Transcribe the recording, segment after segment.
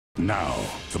Now,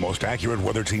 the most accurate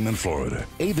weather team in Florida,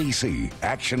 ABC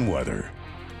Action Weather.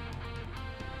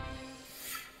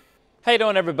 How you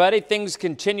doing, everybody? Things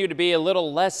continue to be a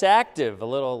little less active, a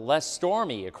little less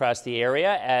stormy across the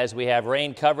area as we have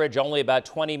rain coverage, only about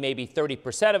 20, maybe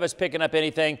 30% of us picking up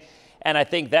anything. And I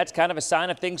think that's kind of a sign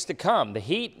of things to come. The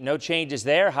heat, no changes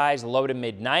there. Highs low to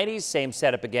mid 90s. Same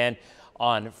setup again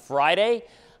on Friday.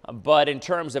 But in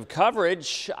terms of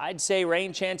coverage, I'd say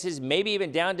rain chances maybe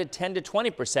even down to 10 to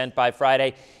 20% by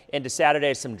Friday into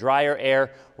Saturday. Some drier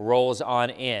air rolls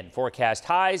on in. Forecast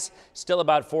highs still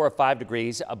about 4 or 5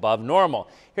 degrees above normal.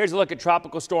 Here's a look at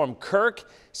Tropical Storm Kirk.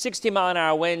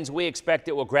 60-mile-an-hour winds. We expect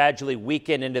it will gradually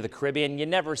weaken into the Caribbean. You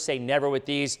never say never with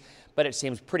these, but it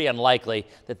seems pretty unlikely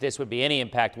that this would be any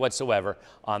impact whatsoever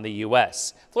on the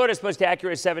U.S. Florida's most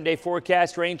accurate 7-day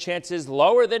forecast. Rain chances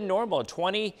lower than normal,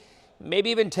 20,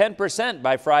 maybe even 10%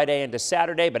 by Friday into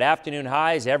Saturday, but afternoon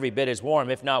highs every bit as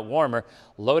warm, if not warmer,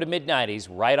 low to mid 90s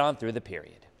right on through the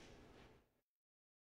period.